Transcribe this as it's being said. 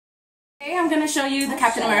Today I'm going to show you the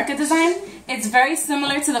Captain America design. It's very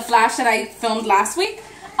similar to the flash that I filmed last week,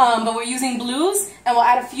 but we're using blues, and we'll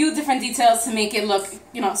add a few different details to make it look,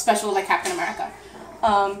 special like Captain America.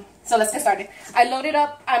 So let's get started. I loaded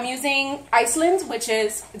up, I'm using Iceland, which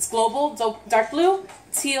is, it's global, dark blue,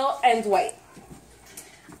 teal, and white.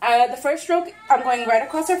 The first stroke, I'm going right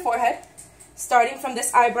across her forehead, starting from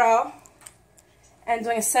this eyebrow, and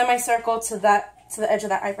doing a semicircle to the edge of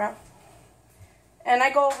that eyebrow. And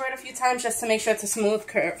I go over it a few times just to make sure it's a smooth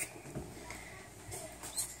curve.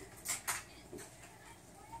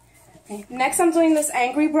 Okay. Next I'm doing this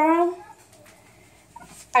angry brow.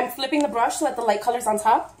 I'm flipping the brush so that the light color's on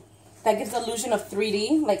top. That gives the illusion of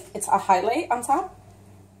 3D, like it's a highlight on top.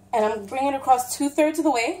 And I'm bringing it across 2/3 of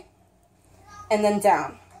the way, and then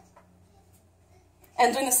down.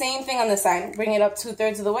 And doing the same thing on this side. Bring it up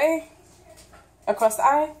 2/3 of the way, across the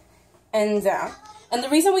eye, and down. And the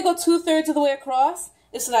reason we go 2/3 of the way across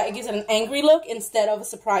is so that it gives it an angry look instead of a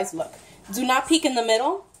surprised look. Do not peek in the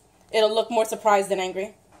middle. It'll look more surprised than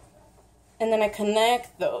angry. And then I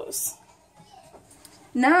connect those.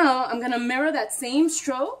 Now I'm going to mirror that same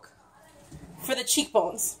stroke for the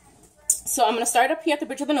cheekbones. So I'm going to start up here at the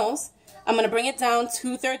bridge of the nose. I'm going to bring it down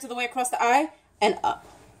 2/3 of the way across the eye and up.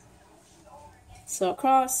 So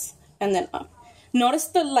across and then up. Notice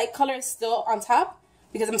the light color is still on top,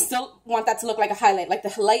 because I still want that to look like a highlight. Like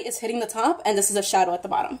the light is hitting the top and this is a shadow at the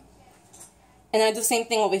bottom. And then I do the same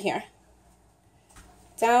thing over here.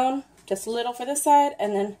 Down, just a little for this side,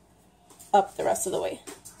 and then up the rest of the way.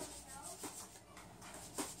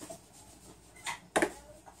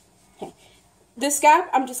 Okay. This gap,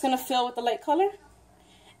 I'm just going to fill with the light color.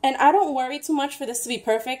 And I don't worry too much for this to be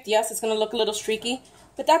perfect. Yes, it's going to look a little streaky,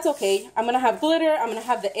 but that's okay. I'm going to have glitter. I'm going to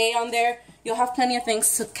have the A on there. You'll have plenty of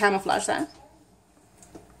things to camouflage that.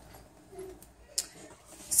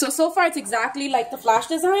 So far it's exactly like the flash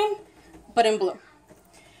design, but in blue.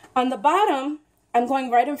 On the bottom, I'm going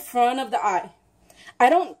right in front of the eye. I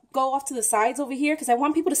don't go off to the sides over here because I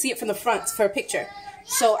want people to see it from the front for a picture.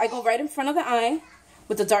 So I go right in front of the eye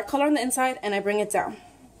with the dark color on the inside, and I bring it down.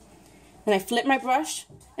 And I flip my brush,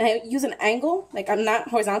 and I use an angle, like I'm not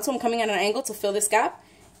horizontal, I'm coming at an angle to fill this gap,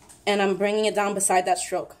 and I'm bringing it down beside that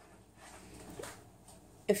stroke.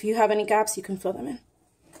 If you have any gaps, you can fill them in.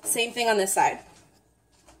 Same thing on this side.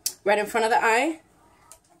 Right in front of the eye,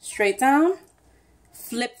 straight down,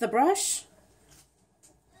 flip the brush,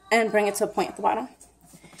 and bring it to a point at the bottom.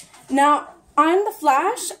 Now, on the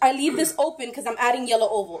flash, I leave this open because I'm adding yellow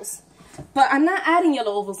ovals. But I'm not adding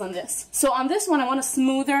yellow ovals on this. So on this one, I want a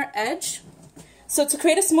smoother edge. So to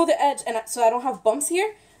create a smoother edge, and so I don't have bumps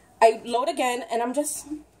here, I load again, and I'm just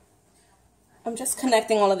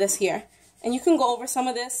connecting all of this here. And you can go over some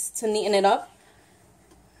of this to neaten it up.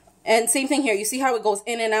 And same thing here. You see how it goes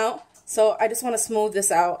in and out? So I just want to smooth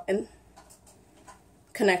this out and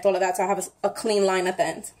connect all of that so I have a clean line at the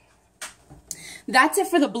end. That's it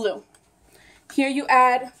for the blue. Here you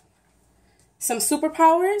add some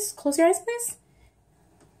superpowers. Close your eyes, please.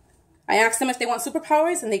 I asked them if they want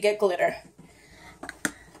superpowers, and they get glitter.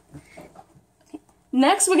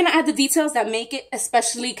 Next, we're going to add the details that make it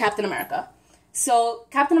especially Captain America. So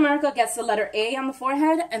Captain America gets the letter A on the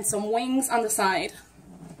forehead and some wings on the side.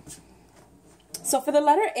 So for the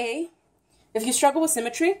letter A, if you struggle with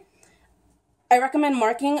symmetry, I recommend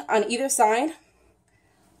marking on either side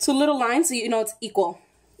 2 little lines so you know it's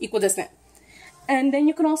equidistant. And then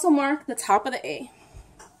you can also mark the top of the A.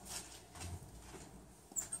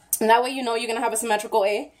 And that way you know you're going to have a symmetrical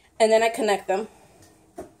A. And then I connect them.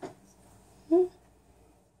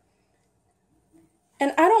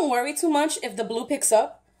 And I don't worry too much if the blue picks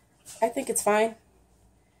up. I think it's fine.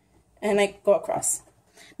 And I go across.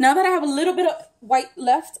 Now that I have a little bit of white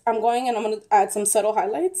left, I'm going to add some subtle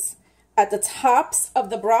highlights at the tops of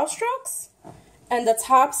the brow strokes and the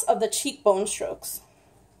tops of the cheekbone strokes.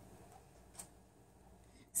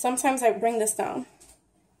 Sometimes I bring this down.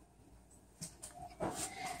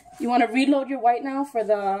 You want to reload your white now for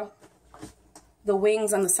the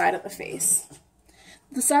wings on the side of the face.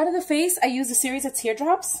 The side of the face, I use a series of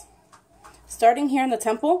teardrops, starting here in the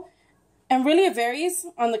temple. And really it varies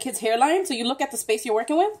on the kid's hairline, so you look at the space you're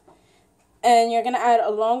working with, and you're going to add a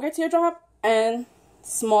longer teardrop and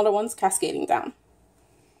smaller ones cascading down.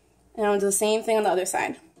 And I'll do the same thing on the other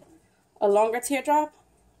side. A longer teardrop,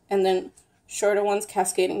 and then shorter ones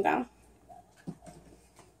cascading down.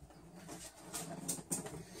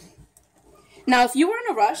 Now, if you were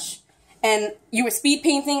in a rush, and you were speed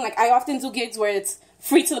painting, like I often do gigs where it's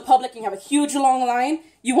free to the public and you have a huge long line,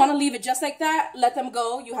 you want to leave it just like that, let them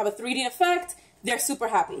go, you have a 3D effect, they're super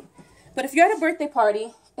happy. But if you're at a birthday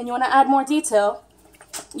party and you want to add more detail,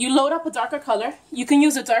 you load up a darker color. You can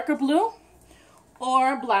use a darker blue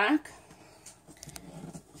or black.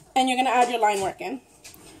 And you're going to add your line work in.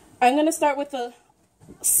 I'm going to start with the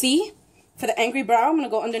C for the angry brow. I'm going to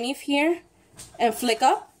go underneath here and flick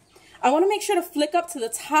up. I want to make sure to flick up to the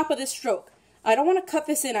top of this stroke. I don't want to cut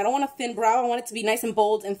this in. I don't want a thin brow. I want it to be nice and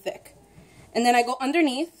bold and thick. And then I go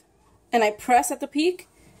underneath and I press at the peak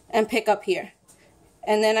and pick up here.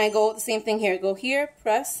 And then I go the same thing here. Go here,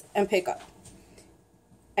 press, and pick up.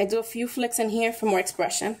 I do a few flicks in here for more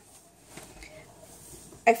expression.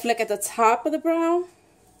 I flick at the top of the brow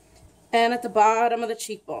and at the bottom of the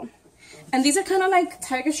cheekbone. And these are kind of like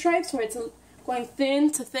tiger stripes where it's going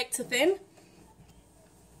thin to thick to thin.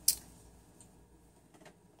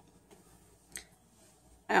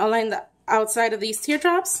 I outline the outside of these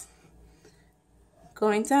teardrops,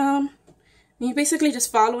 going down. And you're basically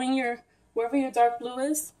just following your, wherever your dark blue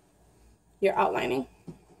is, you're outlining.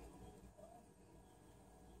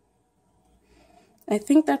 I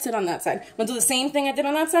think that's it on that side. I'm going to do the same thing I did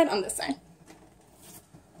on that side on this side.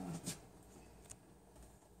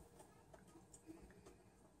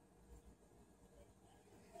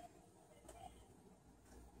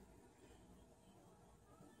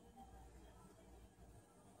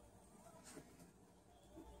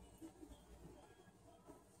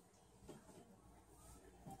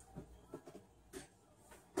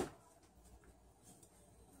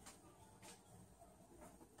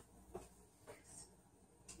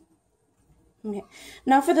 Okay.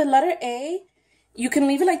 Now for the letter A, you can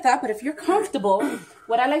leave it like that, but if you're comfortable,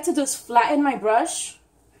 what I like to do is flatten my brush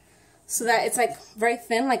so that it's like very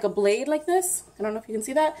thin, like a blade like this. I don't know if you can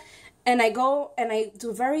see that. And I go and I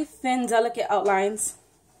do very thin, delicate outlines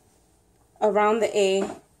around the A.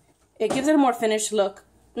 It gives it a more finished look.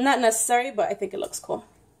 Not necessary, but I think it looks cool.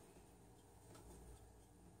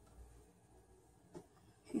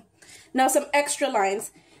 Okay. Now some extra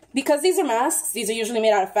lines. Because these are masks, these are usually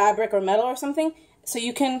made out of fabric or metal or something, so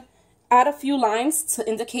you can add a few lines to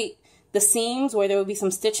indicate the seams where there will be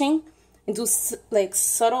some stitching and do like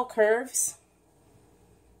subtle curves.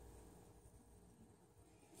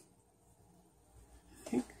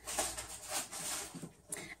 Okay.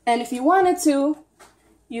 And if you wanted to,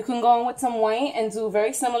 you can go in with some white and do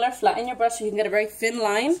very similar, flatten your brush so you can get a very thin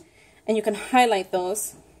line, and you can highlight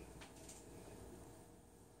those.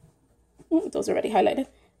 Those are already highlighted.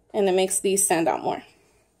 And it makes these stand out more.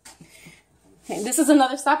 Okay, this is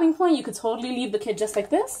another stopping point. You could totally leave the kit just like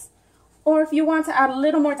this. Or if you want to add a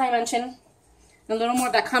little more dimension, a little more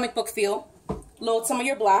of that comic book feel, load some of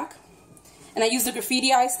your black. And I use the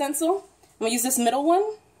Graffiti eye stencil. I'm going to use this middle one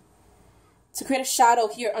to create a shadow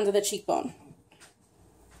here under the cheekbone.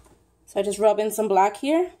 So I just rub in some black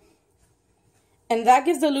here. And that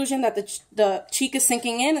gives the illusion that the cheek is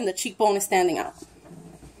sinking in and the cheekbone is standing out.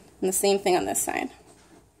 And the same thing on this side.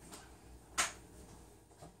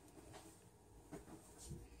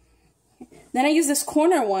 Then I use this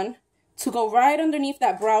corner one to go right underneath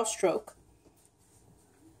that brow stroke.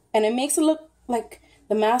 And it makes it look like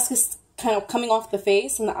the mask is kind of coming off the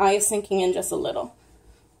face and the eye is sinking in just a little.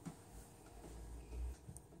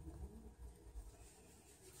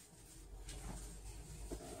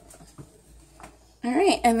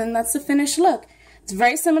 Alright, and then that's the finished look. It's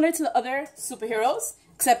very similar to the other superheroes,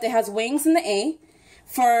 except it has wings in the A.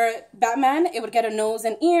 For Batman, it would get a nose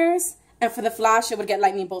and ears, and for the Flash, it would get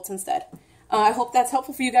lightning bolts instead. I hope that's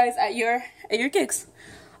helpful for you guys at your gigs.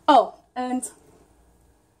 Oh, and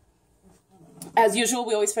as usual,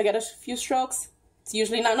 we always forget a few strokes. It's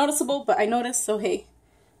usually not noticeable, but I noticed, so hey,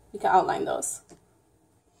 you can outline those.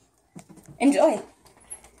 Enjoy.